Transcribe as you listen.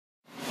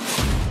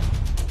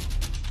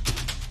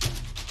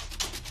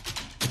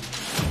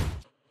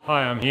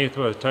Hi, I'm Heath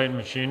with Titan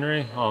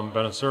Machinery.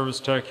 Been a service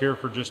tech here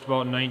for just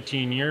about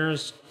 19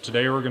 years.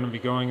 Today we're going to be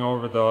going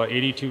over the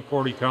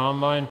 8240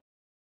 combine.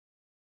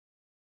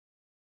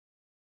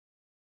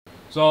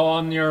 So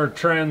on your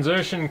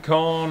transition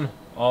cone,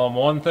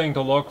 one thing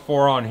to look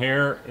for on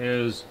here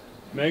is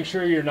make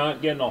sure you're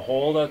not getting a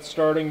hole that's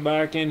starting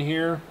back in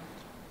here.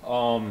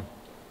 The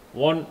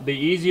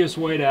easiest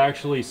way to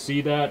actually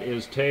see that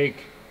is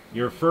take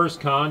your first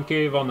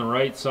concave on the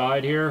right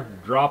side here,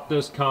 drop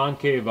this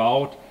concave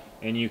out,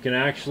 and you can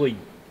actually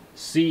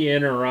see in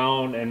and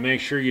around and make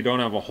sure you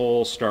don't have a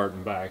hole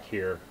starting back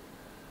here.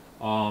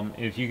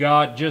 If you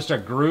got just a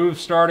groove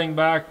starting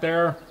back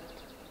there,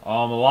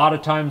 a lot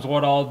of times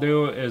what I'll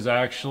do is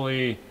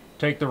actually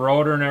take the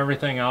rotor and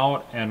everything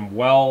out and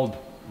weld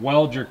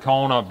your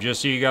cone up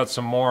just so you got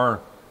some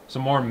more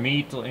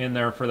meat in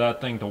there for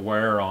that thing to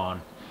wear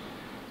on.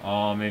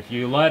 If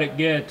you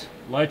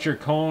let your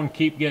cone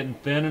keep getting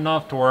thin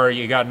enough to where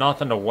you got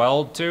nothing to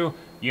weld to,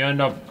 you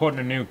end up putting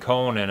a new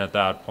cone in at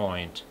that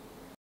point.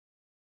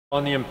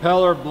 On the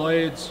impeller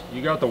blades,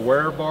 you got the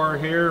wear bar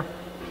here.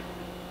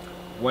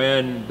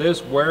 When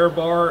this wear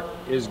bar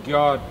is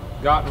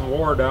gotten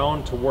wore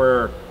down to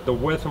where the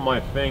width of my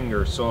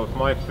finger, so if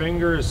my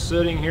finger is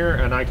sitting here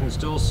and I can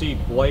still see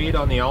blade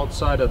on the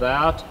outside of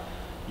that,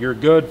 you're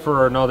good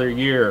for another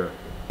year.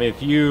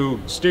 If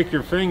you stick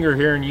your finger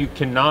here and you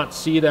cannot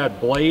see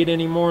that blade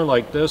anymore,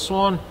 like this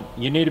one,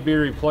 you need to be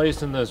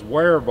replacing this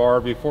wear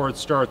bar before it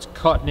starts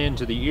cutting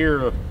into the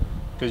ear,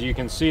 because you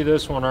can see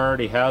this one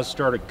already has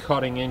started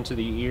cutting into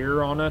the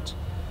ear on it.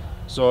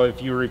 So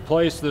if you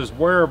replace this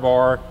wear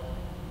bar,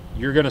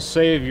 you're going to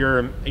save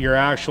your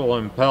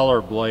actual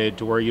impeller blade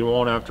to where you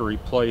won't have to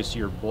replace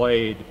your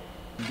blade.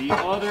 The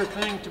other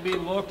thing to be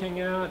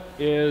looking at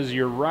is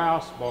your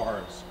Rasp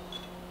bars.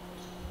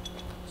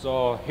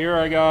 So here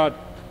I got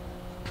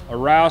a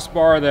Rasp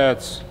bar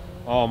that's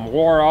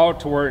wore out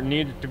to where it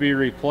needed to be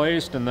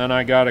replaced, and then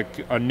I got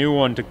a new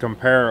one to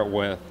compare it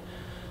with.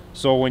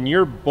 So when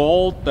your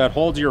bolt that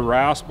holds your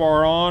Rasp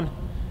bar on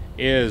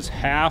is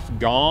half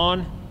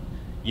gone,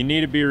 you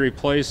need to be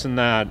replacing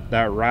that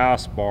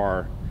Rasp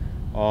bar.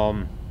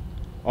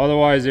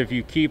 Otherwise, if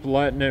you keep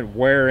letting it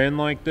wear in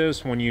like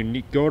this, when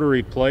you go to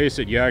replace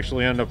it, you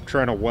actually end up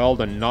trying to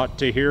weld a nut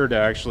to here to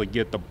actually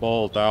get the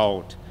bolt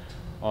out.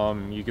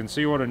 You can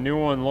see what a new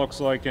one looks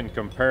like in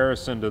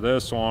comparison to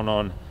this one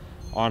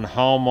on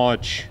how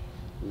much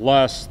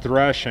less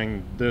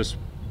threshing this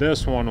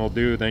one will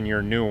do than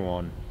your new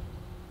one.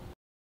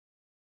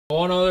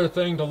 One other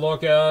thing to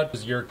look at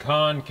is your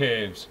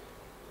concaves.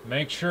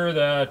 Make sure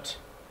that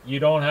you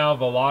don't have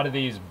a lot of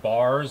these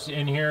bars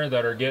in here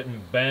that are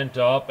getting bent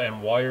up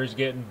and wires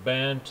getting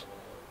bent.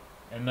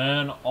 And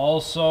then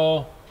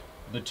also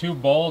the two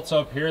bolts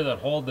up here that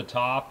hold the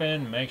top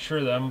in, make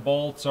sure them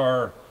bolts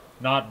are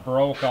not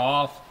broke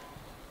off.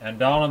 And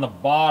down on the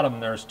bottom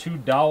there's two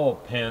dowel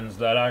pins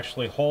that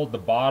actually hold the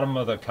bottom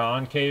of the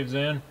concaves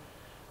in.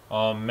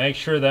 Make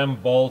sure them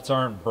bolts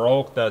aren't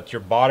broke, that your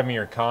bottom of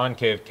your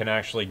concave can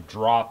actually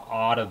drop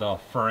out of the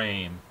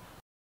frame.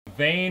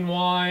 Vein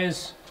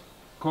wise,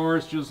 of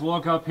course, just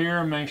look up here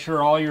and make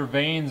sure all your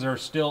veins are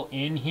still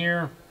in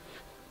here.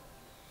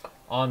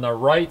 On the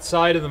right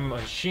side of the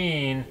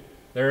machine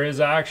there is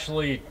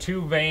actually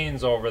two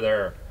veins over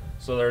there.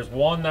 So there's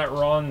one that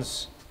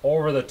runs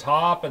over the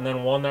top and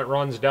then one that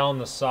runs down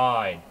the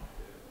side.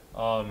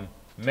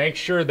 Make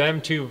sure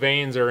them two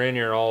veins are in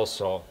here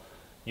also.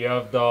 You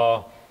have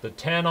the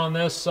 10 on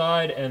this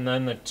side and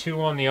then the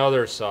 2 on the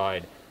other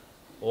side.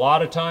 A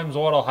lot of times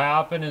what will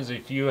happen is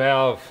if you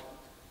have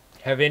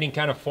any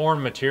kind of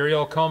foreign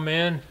material come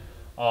in,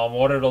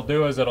 what it'll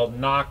do is it'll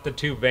knock the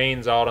 2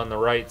 veins out on the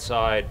right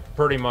side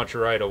pretty much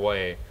right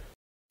away.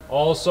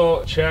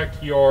 Also check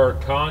your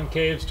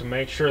concaves to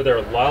make sure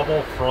they're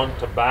level front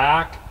to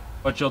back.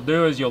 What you'll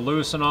do is you'll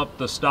loosen up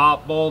the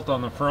stop bolt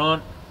on the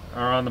front,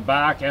 or on the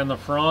back and the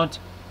front,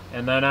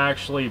 and then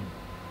actually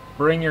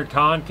bring your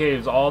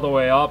concaves all the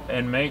way up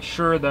and make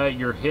sure that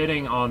you're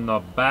hitting on the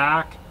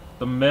back,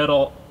 the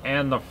middle,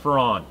 and the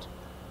front.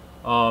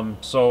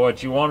 So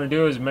what you want to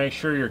do is make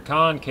sure your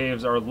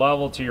concaves are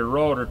level to your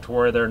rotor to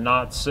where they're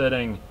not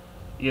sitting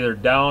either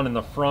down in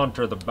the front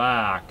or the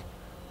back.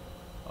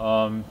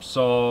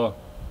 So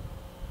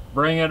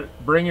bring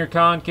your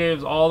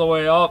concaves all the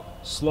way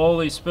up,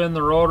 slowly spin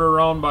the rotor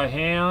around by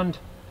hand,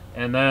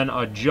 and then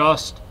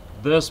adjust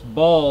this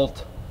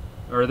bolt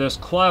or this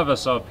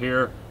clevis up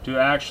here to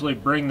actually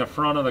bring the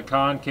front of the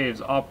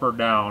concaves up or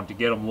down to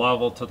get them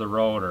level to the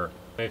rotor.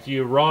 If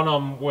you run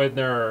them when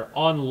they're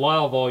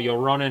unlevel, you'll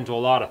run into a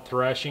lot of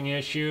threshing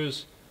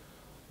issues.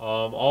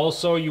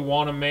 Also, you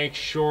want to make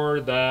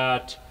sure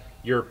that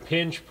your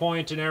pinch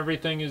point and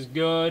everything is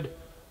good.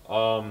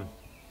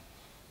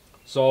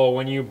 So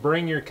when you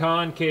bring your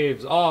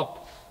concaves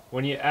up,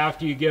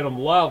 after you get them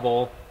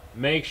level,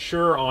 make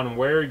sure on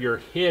where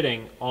you're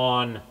hitting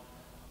on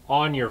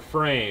your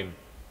frame.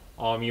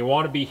 You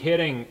want to be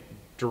hitting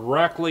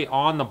directly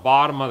on the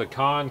bottom of the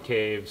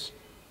concaves,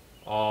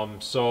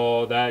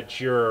 so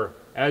that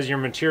as your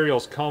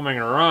material's coming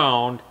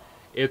around,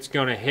 it's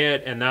going to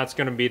hit, and that's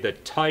going to be the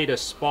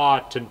tightest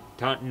spot to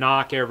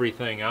knock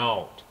everything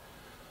out.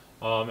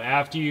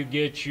 After you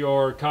get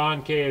your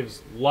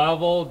concaves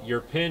leveled,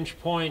 your pinch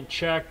point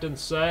checked and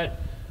set,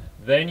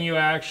 then you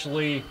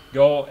actually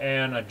go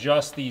and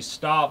adjust these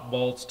stop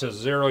bolts to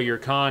zero your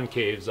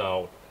concaves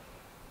out.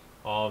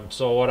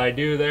 So what I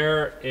do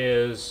there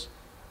is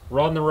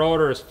run the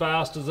rotor as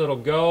fast as it'll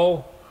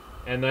go,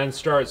 and then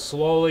start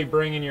slowly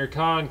bringing your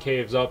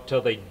concaves up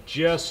till they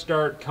just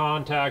start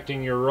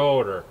contacting your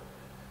rotor.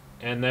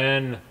 And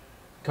then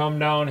come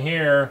down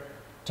here,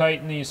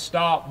 tighten these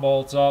stop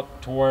bolts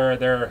up to where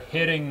they're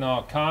hitting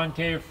the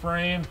concave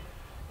frame,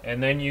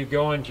 and then you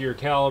go into your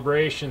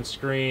calibration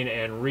screen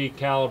and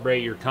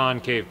recalibrate your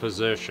concave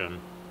position.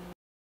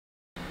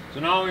 So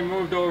now we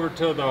moved over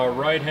to the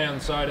right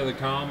hand side of the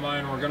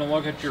combine. We're going to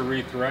look at your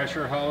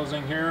re-thresher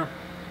housing here.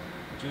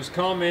 Just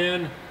come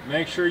in,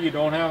 make sure you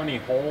don't have any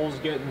holes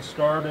getting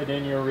started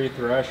in your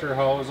re-thresher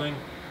housing.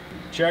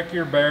 Check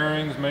your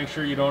bearings, make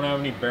sure you don't have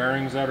any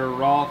bearings that are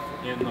rough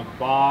in the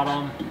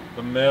bottom,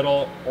 the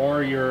middle,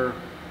 or your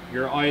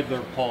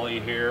idler pulley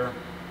here.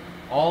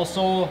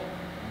 Also,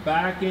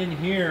 back in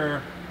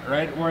here,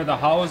 right where the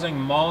housing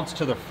mounts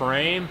to the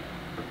frame,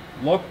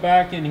 look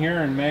back in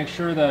here and make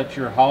sure that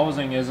your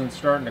housing isn't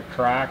starting to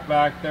crack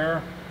back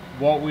there.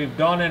 What we've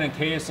done in a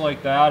case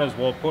like that is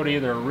we'll put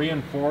either a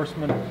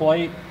reinforcement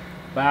plate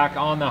back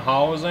on the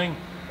housing,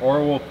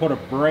 or we'll put a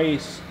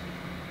brace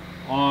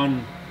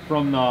on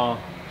from the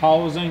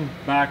housing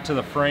back to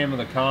the frame of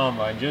the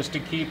combine, just to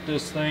keep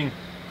this thing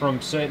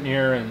from sitting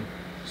here and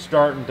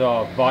starting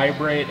to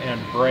vibrate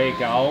and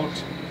break out.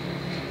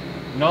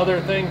 Another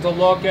thing to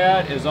look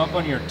at is up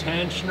on your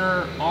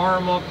tensioner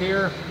arm up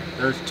here,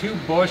 there's two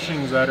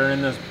bushings that are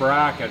in this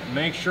bracket.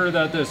 Make sure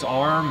that this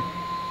arm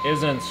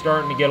isn't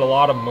starting to get a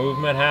lot of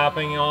movement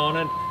happening on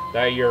it,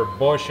 that your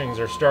bushings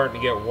are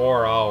starting to get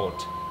wore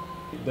out.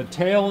 The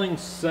tailing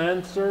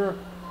sensor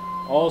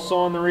also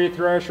on the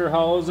re-thresher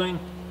housing,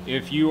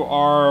 if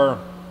you're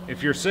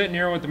sitting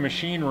here with the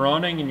machine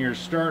running and you're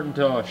starting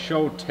to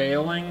show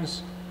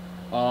tailings,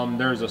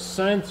 there's a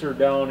sensor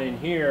down in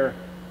here.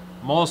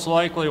 Most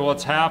likely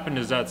what's happened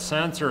is that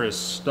sensor is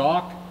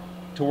stuck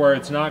to where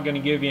it's not going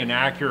to give you an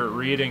accurate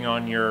reading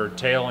on your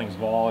tailings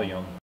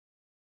volume.